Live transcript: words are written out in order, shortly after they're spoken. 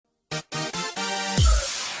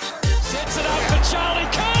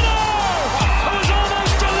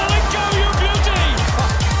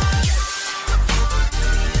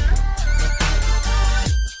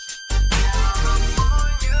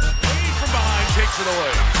it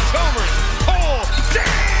away. Chalmers. Cole. James.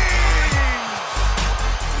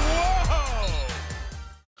 Whoa.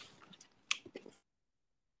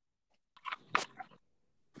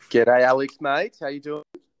 G'day, Alex, mate. How you doing?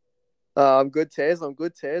 I'm good, Tez.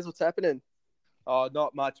 What's happening? Oh,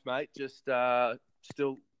 not much, mate. Just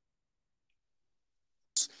still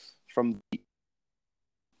from the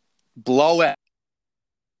blowout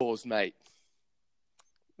scores, mate.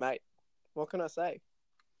 Mate, what can I say?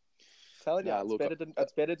 Telling you,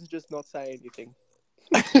 it's better to just not say anything.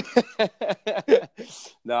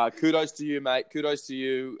 Kudos to you, mate. Kudos to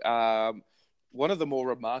you. One of the more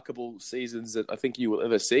remarkable seasons that I think you will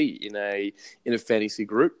ever see in a fantasy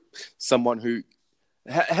group. Someone who,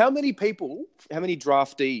 how many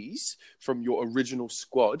draftees from your original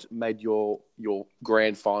squad made your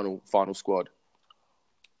grand final squad?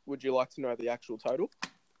 Would you like to know the actual total?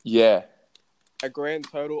 Yeah. A grand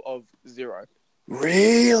total of 0.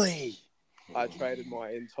 Really? I traded my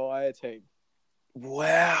entire team.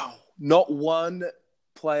 Wow. Not one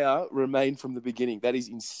player remained from the beginning. That is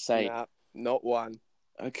insane. Nah, not one.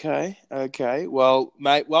 Okay. Well,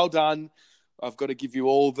 mate, well done. I've got to give you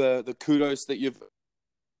all the kudos that you've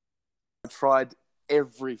tried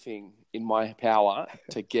everything in my power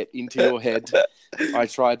to get into your head. I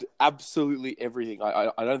tried absolutely everything.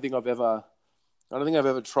 I don't think I've ever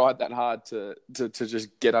tried that hard to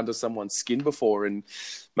just get under someone's skin before. And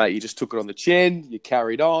mate, you just took it on the chin. You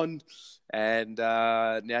carried on, and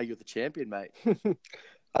now you're the champion, mate.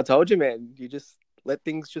 I told you, man. You just let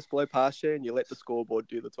things just blow past you, and you let the scoreboard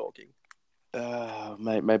do the talking.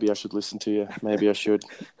 Mate, maybe I should listen to you. Maybe I should.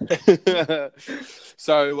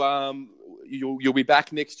 So, you'll be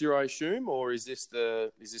back next year, I assume, or is this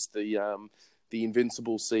the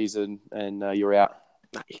invincible season and you're out?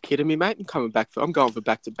 Nah, you kidding me, mate? I'm going for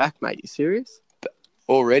back-to-back, mate. You serious?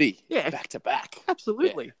 Already? Yeah. Back-to-back?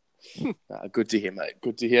 Absolutely. Yeah. Good to hear, mate.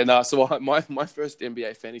 Good to hear. No, so my first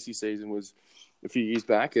NBA fantasy season was a few years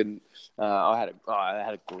back, and I had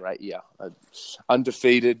a great year.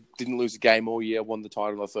 Undefeated, didn't lose a game all year, won the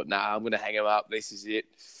title. I thought, I'm going to hang him up. This is it.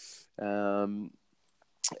 That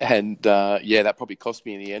probably cost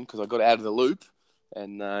me in the end because I got out of the loop.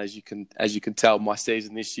 And as you can tell, my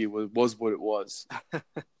season this year was what it was.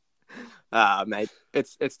 Mate,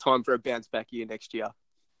 it's time for a bounce back year next year.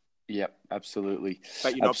 Yep, absolutely.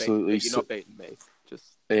 But you're not beating me. Just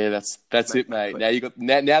that's it, mate.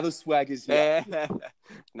 Now the swag is here.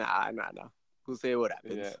 Nah. We'll see what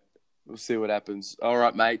happens. Yeah, we'll see what happens. All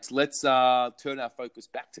right, mate. Let's turn our focus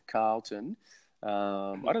back to Carlton.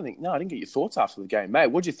 I didn't get your thoughts after the game, mate.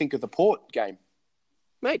 What do you think of the Port game,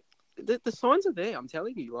 mate? The signs are there. I'm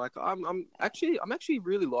telling you. Like I'm actually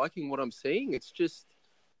really liking what I'm seeing. It's just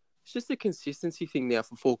a consistency thing now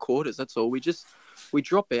for 4 quarters. That's all. We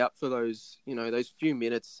drop out for those few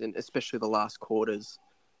minutes, and especially the last quarters,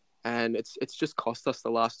 and it's just cost us the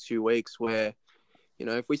last 2 weeks. Where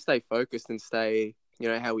if we stay focused and stay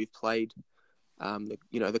how we've played,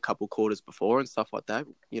 the couple quarters before and stuff like that,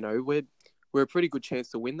 we're a pretty good chance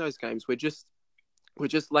to win those games. We're just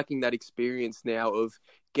lacking that experience now of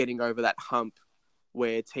getting over that hump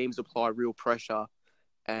where teams apply real pressure,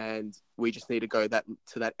 and we just need to go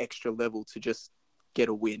to that extra level to just get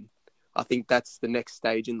a win. I think that's the next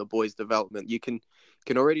stage in the boys' development. You can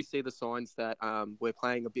already see the signs that we're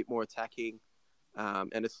playing a bit more attacking,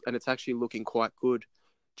 and it's actually looking quite good.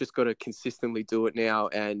 Just got to consistently do it now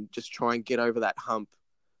and just try and get over that hump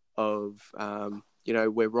of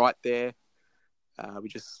we're right there. We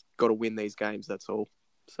just got to win these games. That's all.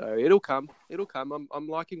 So it'll come. I'm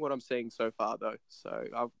liking what I'm seeing so far, though. So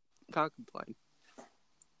I can't complain.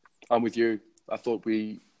 I'm with you. I thought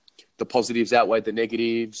the positives outweighed the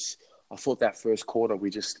negatives. I thought that first quarter I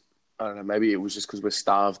don't know, maybe it was just because we're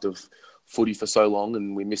starved of footy for so long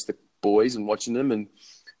and we missed the boys and watching them, and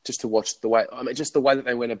just to watch the way that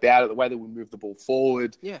they went about it, the way that we moved the ball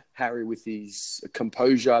forward. Yeah. Harry with his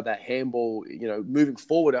composure, that handball, moving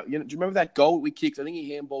forward. Do you remember that goal that we kicked? I think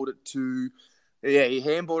he handballed it to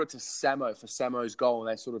Samo for Samo's goal,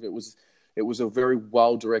 and it was a very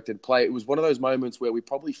well-directed play. It was one of those moments where we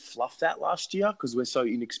probably fluffed that last year because we're so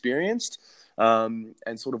inexperienced. And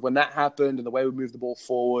sort of when that happened and the way we moved the ball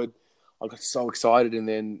forward, I got so excited. And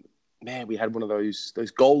then, man, we had one of those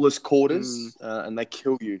goalless quarters, and they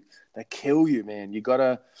kill you. They kill you, man. You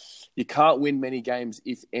can't win many games,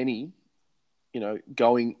 if any,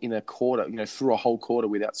 going in a quarter, through a whole quarter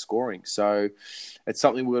without scoring. So it's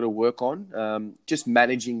something we've got to work on. Just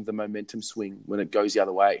managing the momentum swing when it goes the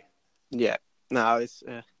other way. Yeah, no, it's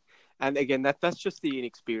and again that's just the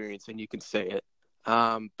inexperience, and you can see it.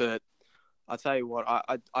 But I tell you what,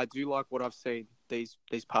 I do like what I've seen these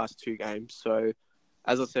past 2 games. So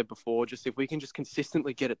as I said before, just if we can just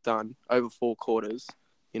consistently get it done over 4 quarters,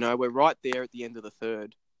 we're right there at the end of the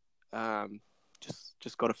third.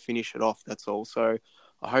 Just got to finish it off. That's all. So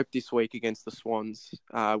I hope this week against the Swans,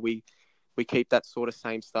 we keep that sort of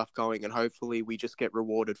same stuff going, and hopefully we just get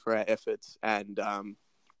rewarded for our efforts and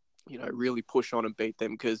really push on and beat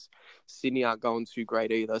them, because Sydney aren't going too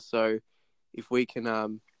great either. So if we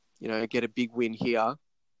can get a big win here,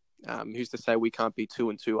 who's to say we can't be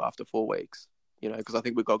 2-2 after 4 weeks? Because I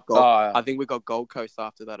think we got I think we got Gold Coast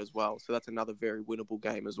after that as well. So that's another very winnable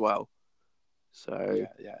game as well. So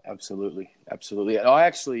yeah, absolutely.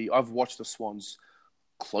 I've watched the Swans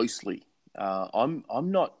closely. I'm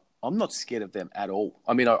not scared of them at all.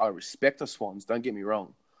 I mean, I respect the Swans. Don't get me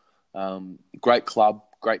wrong. Great club,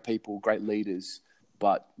 great people, great leaders,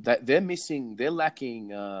 but they're lacking.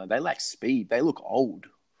 They lack speed. They look old.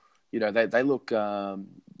 They look. I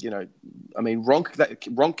mean,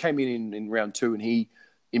 Ronk came in round 2 and he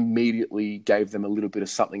immediately gave them a little bit of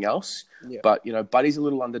something else. Yeah. But, Buddy's a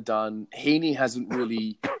little underdone. Heaney hasn't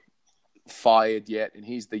really fired yet, and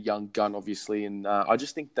he's the young gun, obviously. And I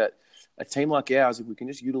just think that a team like ours, if we can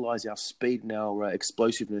just utilize our speed and our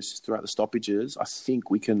explosiveness throughout the stoppages, I think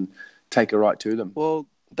we can take a right to them. Well,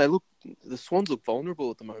 the Swans look vulnerable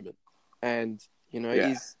at the moment. And,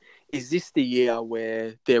 is this the year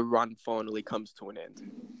where their run finally comes to an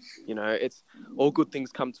end? It's all good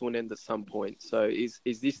things come to an end at some point. So is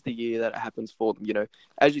this the year that it happens for them?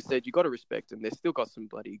 As you said, you got to respect them. They've still got some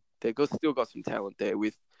talent there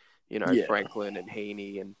with, Franklin and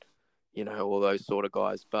Heaney and, all those sort of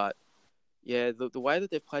guys. But yeah, the way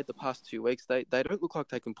that they've played the past 2 weeks, they don't look like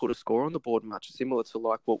they can put a score on the board much, similar to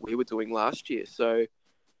like what we were doing last year. So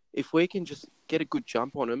if we can just get a good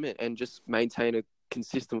jump on them and just maintain a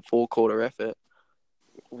consistent 4-quarter effort,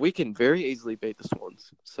 we can very easily beat the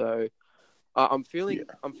Swans. So I'm feeling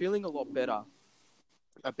a lot better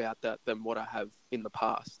about that than what I have in the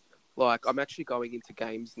past. Like, I'm actually going into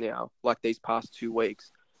games now, like these past 2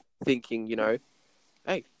 weeks, thinking,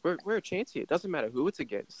 hey, we're a chance here. It doesn't matter who it's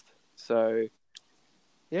against. So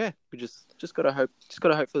yeah, we just gotta hope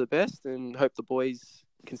for the best and hope the boys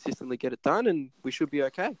consistently get it done, and we should be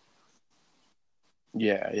okay.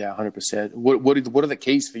 Yeah, 100%. What are the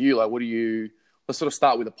keys for you? Like, let's sort of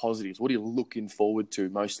start with the positives. What are you looking forward to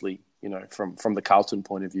mostly, from the Carlton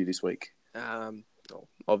point of view this week?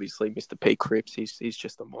 Obviously, Mr. P. Cripps, he's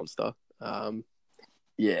just a monster.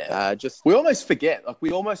 We almost forget. Like,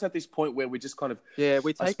 we almost at this point where we just kind of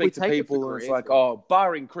we speak to people and it's like,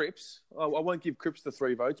 barring Cripps, I won't give Cripps the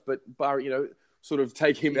 3 votes, but sort of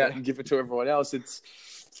take him out and give it to everyone else.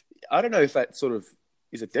 I don't know if that sort of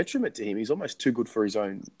is a detriment to him. He's almost too good for his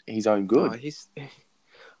own good.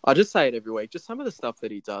 I just say it every week. Just some of the stuff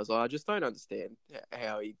that he does, I just don't understand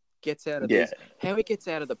how he gets out of how he gets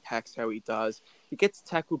out of the packs, how he does. He gets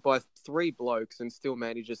tackled by 3 blokes and still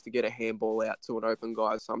manages to get a handball out to an open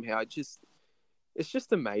guy somehow. It's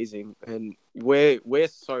just amazing, and we're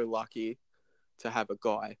so lucky to have a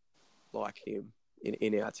guy like him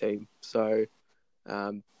in our team. So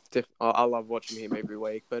I love watching him every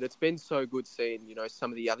week, but it's been so good seeing,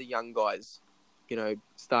 some of the other young guys,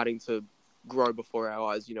 starting to grow before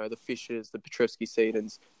our eyes. The Fishers, the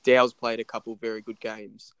Petrevsky-Sedans. Dow's played a couple of very good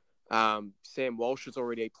games. Sam Walsh has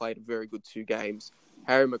already played a very good 2 games.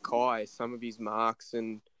 Harry Mackay, some of his marks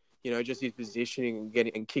and, just his positioning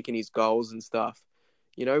and kicking his goals and stuff.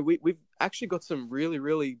 We've actually got some really,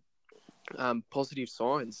 really positive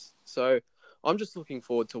signs. So I'm just looking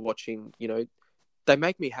forward to watching, they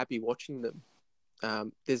make me happy watching them.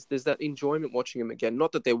 There's that enjoyment watching them again.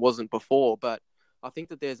 Not that there wasn't before, but I think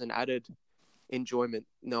that there's an added enjoyment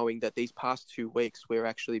knowing that these past 2 weeks we've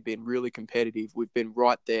actually been really competitive. We've been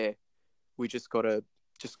right there. We just got to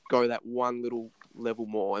go that one little level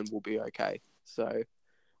more and we'll be okay. So,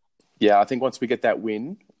 yeah, I think once that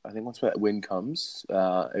win comes,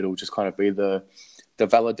 it'll just kind of be the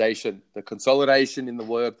validation, the consolidation in the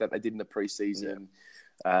work that they did in the preseason.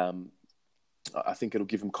 Yeah. I think it'll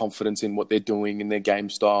give them confidence in what they're doing in their game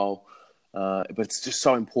style. But it's just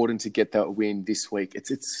so important to get that win this week.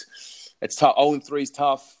 It's tough. 0-3 is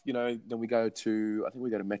tough. Then we go to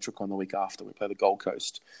Metricon the week after. We play the Gold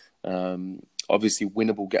Coast. Obviously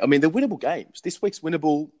winnable game. I mean, they're winnable games. This week's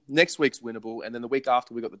winnable. Next week's winnable, and then the week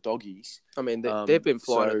after we got the Doggies. I mean, they've been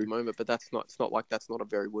flying at the moment, but it's not like that's not a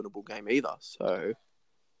very winnable game either. So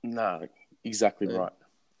no, exactly right.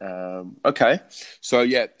 Okay.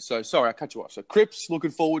 So sorry, I cut you off. So Cripps,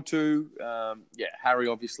 looking forward to, Harry,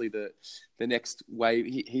 obviously the next wave.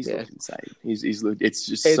 He's looking insane. It's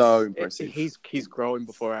just so impressive. He's growing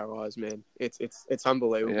before our eyes, man. It's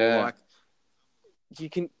unbelievable. Yeah. Like, you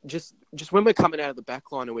can just when we're coming out of the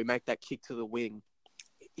back line and we make that kick to the wing,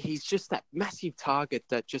 he's just that massive target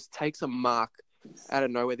that just takes a mark out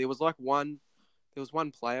of nowhere. There was one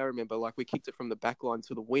player, I remember, like we kicked it from the back line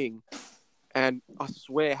to the wing, and I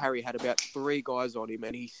swear Harry had about 3 guys on him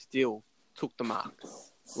and he still took the mark.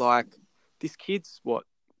 Like, this kid's,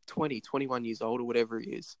 20, 21 years old or whatever he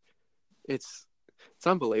is. It's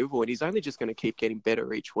unbelievable, and he's only just going to keep getting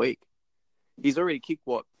better each week. He's already kicked,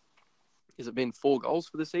 has it been 4 goals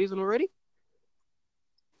for the season already?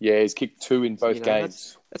 Yeah, he's kicked 2 in both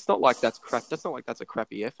games. That's not like that's crap. That's not like that's a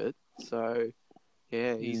crappy effort. So,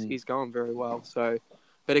 yeah, he's going very well. So,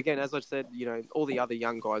 but again, as I said, all the other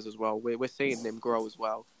young guys as well, we're seeing them grow as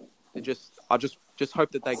well. And I just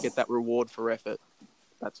hope that they get that reward for effort.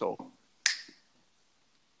 That's all.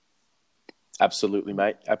 Absolutely,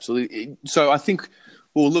 mate. Absolutely. So I think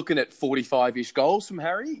we're looking at 45-ish goals from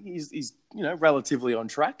Harry. He's relatively on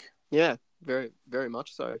track. Yeah, very, very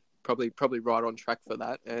much so. Probably right on track for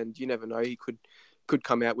that. And you never know, he could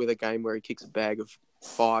come out with a game where he kicks a bag of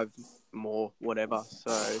 5 more, whatever.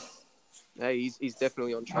 So, hey, he's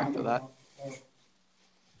definitely on track for that.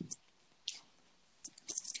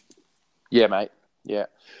 Yeah, mate. Yeah.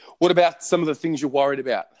 What about some of the things you're worried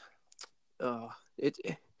about?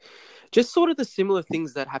 Just sort of the similar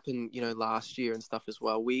things that happened, last year and stuff as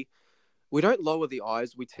well. We don't lower the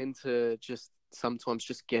eyes. We tend to just sometimes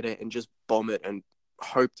just get it and just bomb it and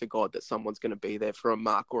hope to God that someone's going to be there for a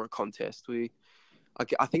mark or a contest.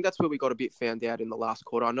 I think that's where we got a bit found out in the last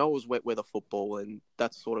quarter. I know it was wet weather football and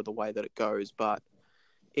that's sort of the way that it goes. But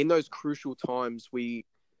in those crucial times, it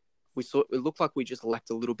looked like we just lacked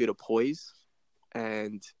a little bit of poise,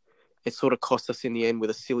 and it sort of cost us in the end with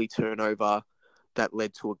a silly turnover that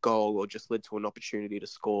led to a goal or just led to an opportunity to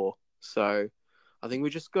score. So I think we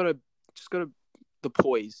just got to the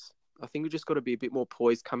poise. I think we just got to be a bit more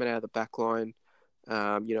poised coming out of the back line,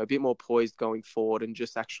 a bit more poised going forward and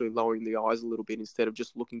just actually lowering the eyes a little bit instead of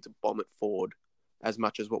just looking to bomb it forward as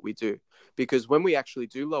much as what we do. Because when we actually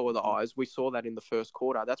do lower the eyes, we saw that in the first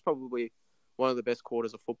quarter. That's probably one of the best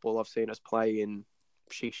quarters of football I've seen us play in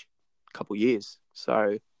a couple of years.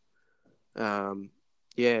 So,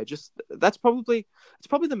 it's probably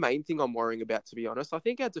the main thing I'm worrying about, to be honest. I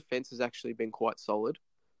think our defense has actually been quite solid.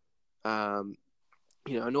 And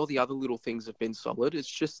all the other little things have been solid. It's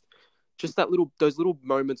just those little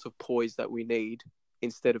moments of poise that we need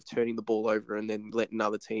instead of turning the ball over and then letting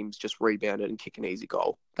other teams just rebound it and kick an easy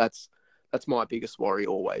goal. That's my biggest worry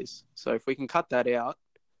always. So if we can cut that out,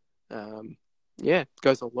 it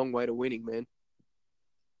goes a long way to winning, man.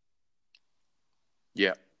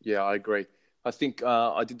 Yeah, I agree. I think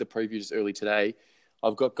I did the preview just early today.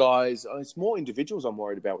 I've got guys, it's more individuals I'm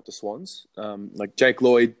worried about with the Swans, like Jake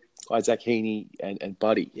Lloyd, Isaac Heaney, and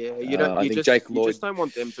Buddy. Yeah, you just don't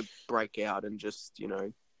want them to break out and just,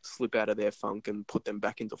 slip out of their funk and put them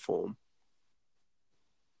back into form.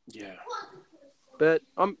 Yeah. But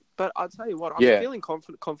I'll tell you what, I'm feeling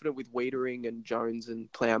confident with Wiedering and Jones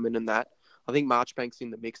and Plowman and that. I think Marchbank's in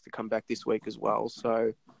the mix to come back this week as well.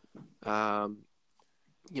 So,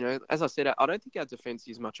 as I said, I don't think our defense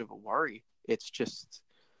is much of a worry. It's just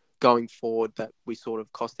going forward that we sort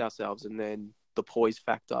of cost ourselves, and then the poise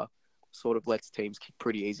factor sort of lets teams kick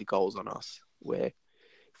pretty easy goals on us. Where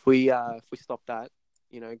if we stop that,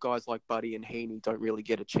 guys like Buddy and Heaney don't really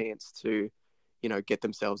get a chance to, get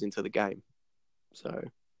themselves into the game. So,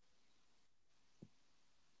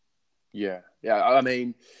 yeah. I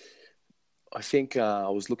mean, I think I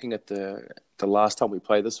was looking at the last time we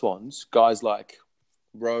played the Swans. Guys like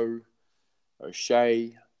Rowe,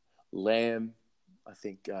 O'Shea, Lamb, I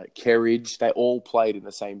think Kerridge, they all played in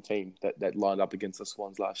the same team that lined up against the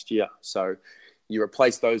Swans last year. So you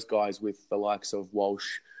replace those guys with the likes of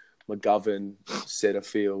Walsh, McGovern,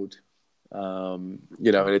 Setterfield, and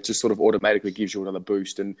it just sort of automatically gives you another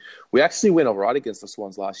boost. And we actually went all right against the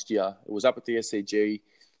Swans last year. It was up at the SCG.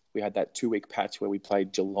 We had that 2-week patch where we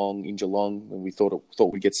played Geelong, and we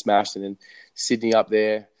thought we'd get smashed. And then Sydney up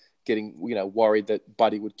there, getting worried that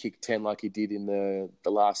Buddy would kick 10 like he did in the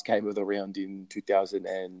last game of the round in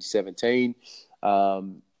 2017.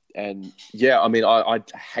 And yeah, I mean, I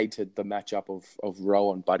hated the matchup of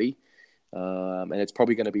Rowe and Buddy, and it's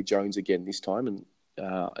probably going to be Jones again this time, and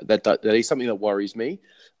that is something that worries me.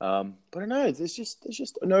 But I don't know, there's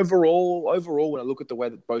just an overall when I look at the way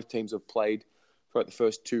that both teams have played throughout the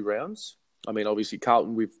first 2 rounds. I mean, obviously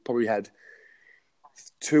Carlton, we've probably had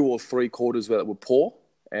 2 or 3 quarters that were poor,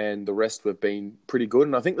 and the rest have been pretty good.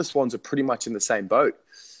 And I think the Swans are pretty much in the same boat.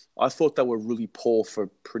 I thought they were really poor for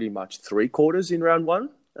pretty much 3 quarters in round 1.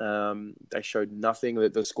 They showed nothing.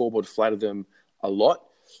 The scoreboard flattered them a lot.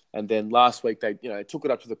 And then last week, they took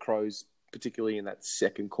it up to the Crows, particularly in that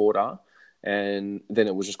second quarter. and then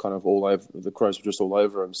it was just kind of all over. The Crows were just all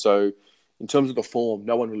over them. So in terms of the form,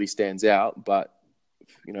 no one really stands out, but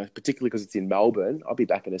particularly because it's in Melbourne, I'll be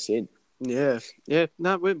backing us in. Yeah.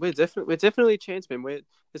 No, we're definitely a chance, man.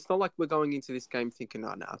 It's not like we're going into this game thinking,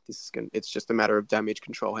 it's just a matter of damage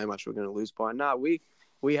control, how much we're going to lose by. No,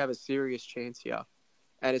 we have a serious chance here,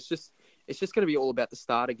 and it's just going to be all about the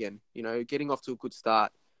start again. Getting off to a good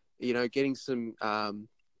start. Getting some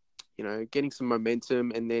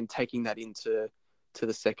momentum, and then taking that into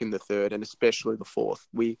the second, the third, and especially the fourth.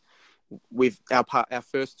 With our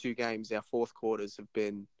first two games, our fourth quarters have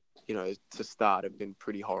been, to start, have been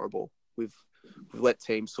pretty horrible. We've let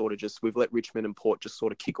teams we've let Richmond and Port just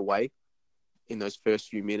sort of kick away in those first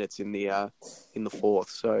few minutes in the fourth.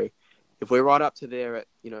 So if we're right up to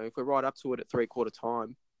if we're right up to it at 3/4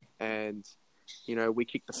 time, and we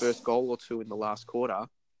kick the first goal or two in the last quarter,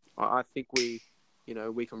 I think we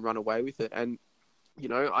can run away with it. And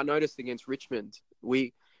I noticed against Richmond,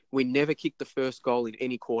 we never kicked the first goal in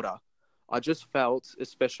any quarter. I just felt,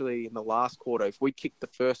 especially in the last quarter, if we kicked the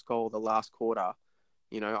first goal the last quarter,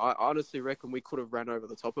 I honestly reckon we could have ran over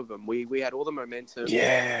the top of them. We had all the momentum.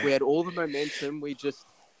 Yeah. We had all the momentum. We just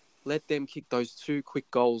let them kick those two quick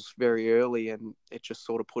goals very early, and it just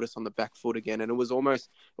sort of put us on the back foot again. And it was almost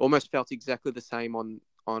felt exactly the same on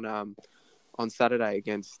Saturday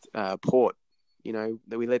against Port.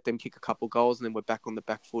 That we let them kick a couple goals, and then we're back on the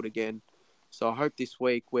back foot again. So I hope this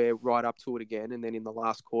week we're right up to it again, and then in the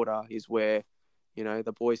last quarter is where,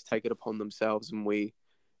 the boys take it upon themselves and we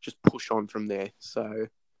just push on from there. So,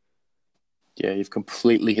 yeah, you've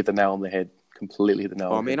completely hit the nail on the head.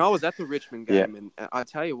 I was at the Richmond game, and I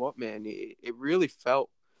tell you what, man, it really felt.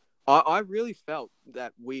 I really felt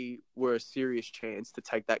that we were a serious chance to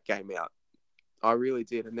take that game out. I really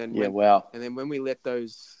did, and then And then when we let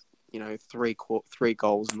those, three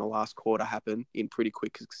goals in the last quarter happen in pretty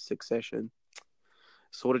quick succession,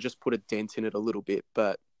 sort of just put a dent in it a little bit.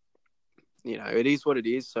 But it is what it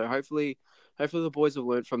is. So hopefully the boys have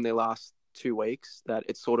learned from their last 2 weeks that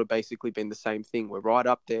it's sort of basically been the same thing. We're right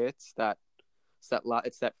up there. It's that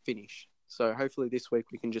finish. So hopefully this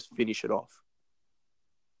week we can just finish it off.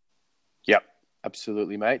 Yep,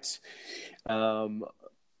 absolutely, mates.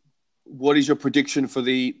 What is your prediction for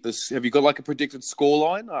this? Have you got like a predicted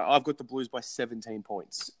scoreline? I've got the Blues by 17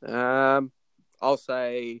 points. I'll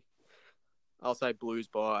say Blues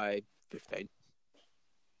by 15.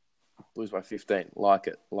 Blues by 15. Like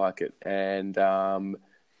it. And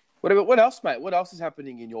what else, mate? What else is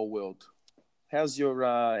happening in your world? How's your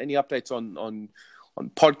any updates on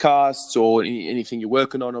podcasts or anything you're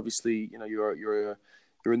working on? Obviously, you're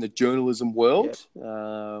in the journalism world.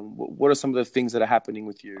 Yeah. What are some of the things that are happening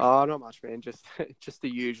with you? Oh, not much, man. Just the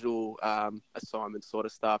usual assignment sort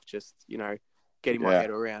of stuff. Just getting my head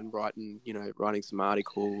around writing some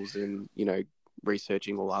articles and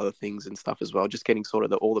researching all other things and stuff as well. Just getting sort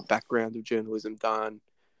of all the background of journalism done.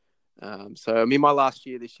 So I'm in my last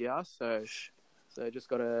year this year, so just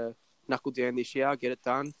got to knuckle down this year, get it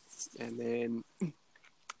done, and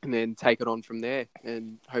then take it on from there,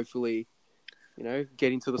 and hopefully,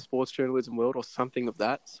 get into the sports journalism world or something of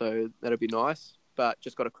that. So that'll be nice. But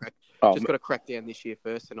just got to crack down this year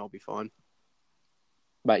first, and I'll be fine.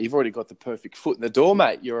 Mate, you've already got the perfect foot in the door,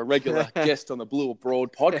 mate. You're a regular guest on the Blue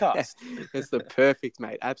Abroad podcast. It's the perfect,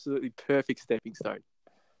 mate. Absolutely perfect stepping stone.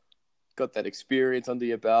 Got that experience under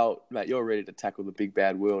your belt. Mate, you're ready to tackle the big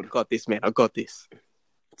bad world. Got this, man. I got this.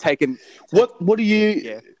 What do you...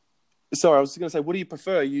 Yeah. Sorry, I was going to say, what do you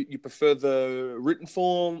prefer? You prefer the written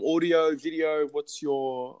form, audio, video? What's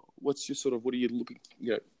your sort of... What are you looking...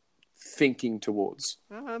 thinking towards?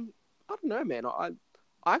 I don't know, man. I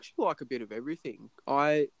actually like a bit of everything.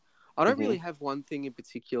 I don't really have one thing in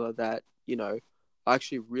particular that, I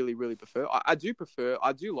actually really, really prefer. I do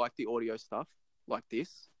like the audio stuff like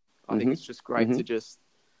this. I think it's just great to just,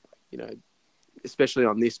 especially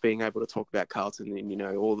on this, being able to talk about Carlton and,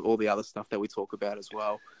 all the other stuff that we talk about as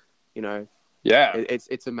well. Yeah,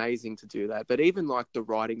 it's amazing to do that. But even like the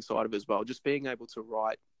writing side of it as well, just being able to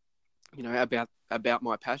write, about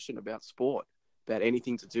my passion, about sport, about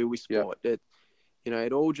anything to do with sport. Yeah.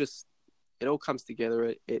 It all comes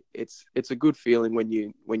together. It's a good feeling when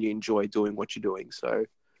you enjoy doing what you're doing. So,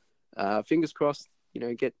 fingers crossed,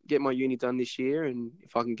 get my uni done this year, and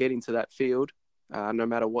if I can get into that field, no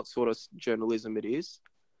matter what sort of journalism it is,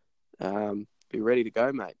 be ready to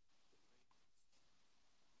go, mate.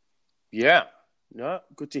 Yeah, no,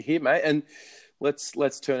 good to hear, mate. And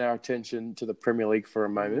let's turn our attention to the Premier League for a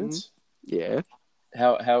moment. Yeah.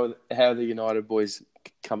 How are the United boys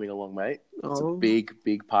coming along, mate? It's a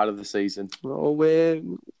big part of the season. Well,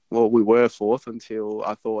 we were fourth until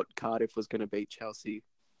I thought Cardiff was going to beat Chelsea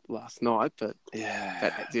last night, but Yeah.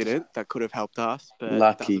 that didn't. That could have helped us, but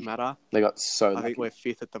Lucky. it doesn't matter. They got so I lucky. think we're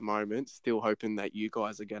fifth at the moment. Still hoping that you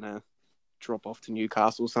guys are gonna drop off to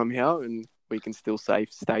Newcastle somehow, and we can still stay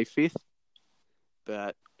fifth.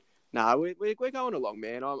 But no, we're going along,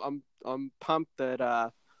 man. I'm pumped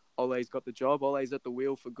that Ole's got the job. Ole's at the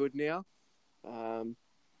wheel for good now.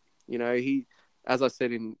 You know, he, as I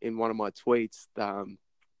said in one of my tweets,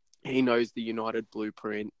 he knows the United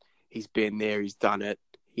blueprint. He's been there. He's done it.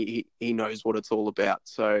 He knows what it's all about.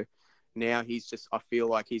 So now I feel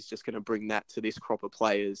like he's just going to bring that to this crop of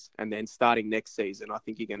players. And then starting next season, I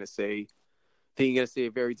think you're going to see a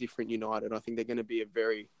very different United. I think they're going to be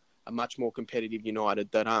a much more competitive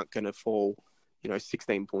United that aren't going to fall,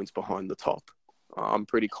 16 points behind the top. I'm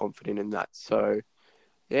pretty confident in that. So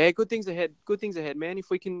yeah, good things ahead. Good things ahead, man. If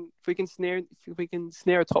we can snare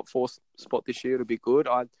a top 4 spot this year, it'll be good.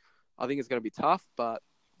 I think it's going to be tough, but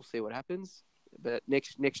we'll see what happens. But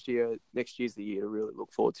next year's the year to really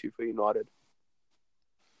look forward to for United.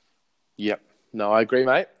 Yep. No, I agree,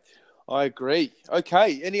 mate. I agree.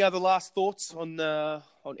 Okay. Any other last thoughts on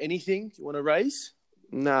anything you want to raise?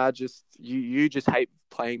 Nah, just you just hate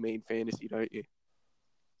playing me in fantasy, don't you?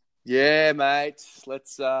 Yeah, mate.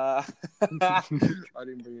 Let's. I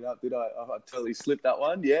didn't bring it up, did I? I totally slipped that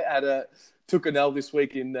one. Yeah, took an L this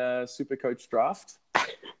week in Supercoach draft.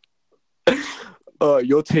 Oh,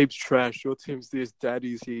 your team's trash. Your team's this.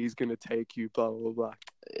 Daddy's here. He's gonna take you. Blah blah blah.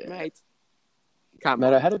 Yeah. Mate,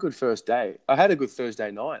 I had a good first day. I had a good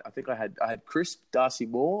Thursday night. I think I had Chris Darcy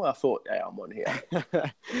Moore. I thought, hey, I'm on here.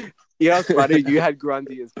 Yeah, it's funny. You had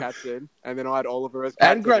Grundy as captain, and then I had Oliver as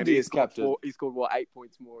captain. And Grundy as captain. He scored 8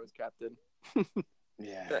 points more as captain.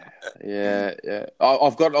 Yeah.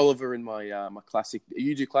 I've got Oliver in my my classic.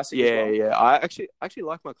 You do classic? Yeah, as well? yeah. I actually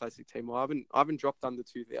like my classic team. I haven't dropped under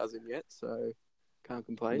 2,000 yet, so can't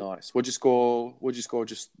complain. Nice. What'd you score?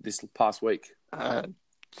 Just this past week?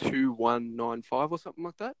 2,195 or something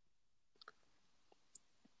like that.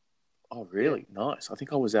 Oh, really? Yeah. Nice. I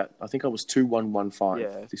think I was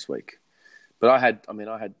 2,115 this week. But I had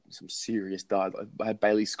some serious dives. I had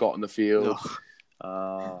Bailey Scott on the field.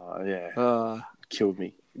 Killed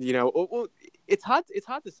me. Well, it's hard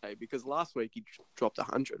to say because last week he dropped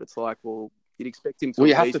 100. It's like, well, you'd expect him to. Well,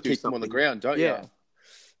 you have to keep him on the ground, don't you?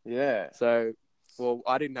 Yeah. So, well,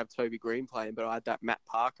 I didn't have Toby Green playing, but I had that Matt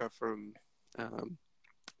Parker from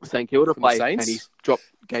St Kilda play, and he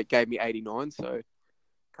gave me 89. So.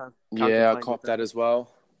 I copped that as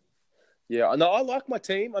well. Yeah, no, I like my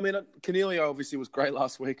team. I mean, Cornelio obviously was great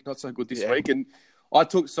last week, not so good this week, and I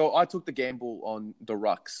took the gamble on the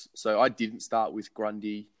rucks. So I didn't start with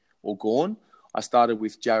Grundy or Gawn. I started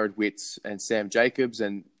with Jared Witts and Sam Jacobs,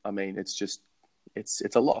 and I mean, it's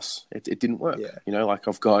a loss. It didn't work. Yeah. Like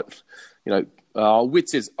I've got,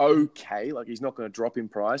 Witts is okay. Like he's not going to drop in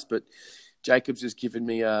price, but Jacobs has given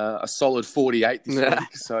me a solid 48 this week.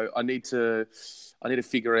 So I need to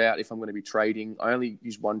figure out if I'm going to be trading. I only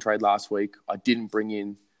used one trade last week. I didn't bring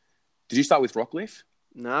in. Did you start with Rockcliffe?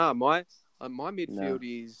 Nah, my midfield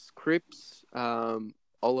is Cripps,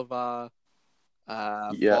 Oliver,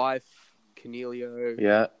 Fife,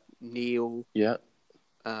 Cornelio, Neil, Neil,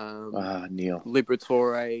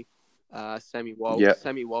 Liberatore, Sammy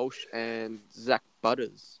Walsh, and Zach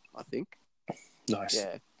Butters, I think. Nice.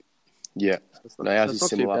 Yeah. Ours is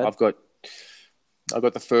similar. I've got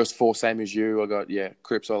the first 4, same as you. I got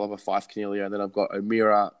Cripps, Oliver, Fife, Cornelio, and then I've got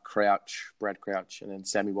O'Meara, Crouch, Brad Crouch, and then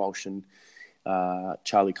Sammy Walsh and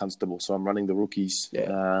Charlie Constable. So I'm running the rookies.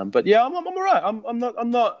 Yeah. But yeah, I'm all right. I'm not.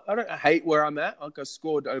 I don't hate where I'm at. I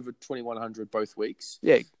scored over 2,100 both weeks.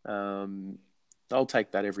 Yeah. I'll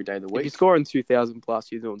take that every day of the week. If you're scoring 2,000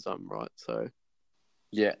 plus, you're doing something right. So.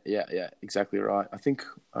 Yeah. Exactly right. I think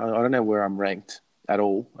I don't know where I'm ranked at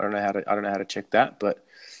all. I don't know how to check that, but.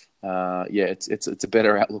 It's a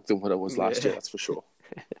better outlook than what it was last year. That's for sure.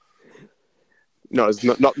 No, it's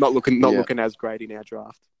not looking as great in our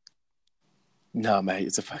draft. No, mate,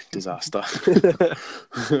 it's a fucking disaster.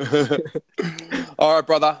 All right,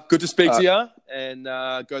 brother. Good to speak to you, and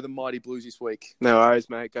go the mighty Blues this week. No worries,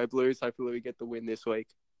 mate. Go Blues. Hopefully we get the win this week.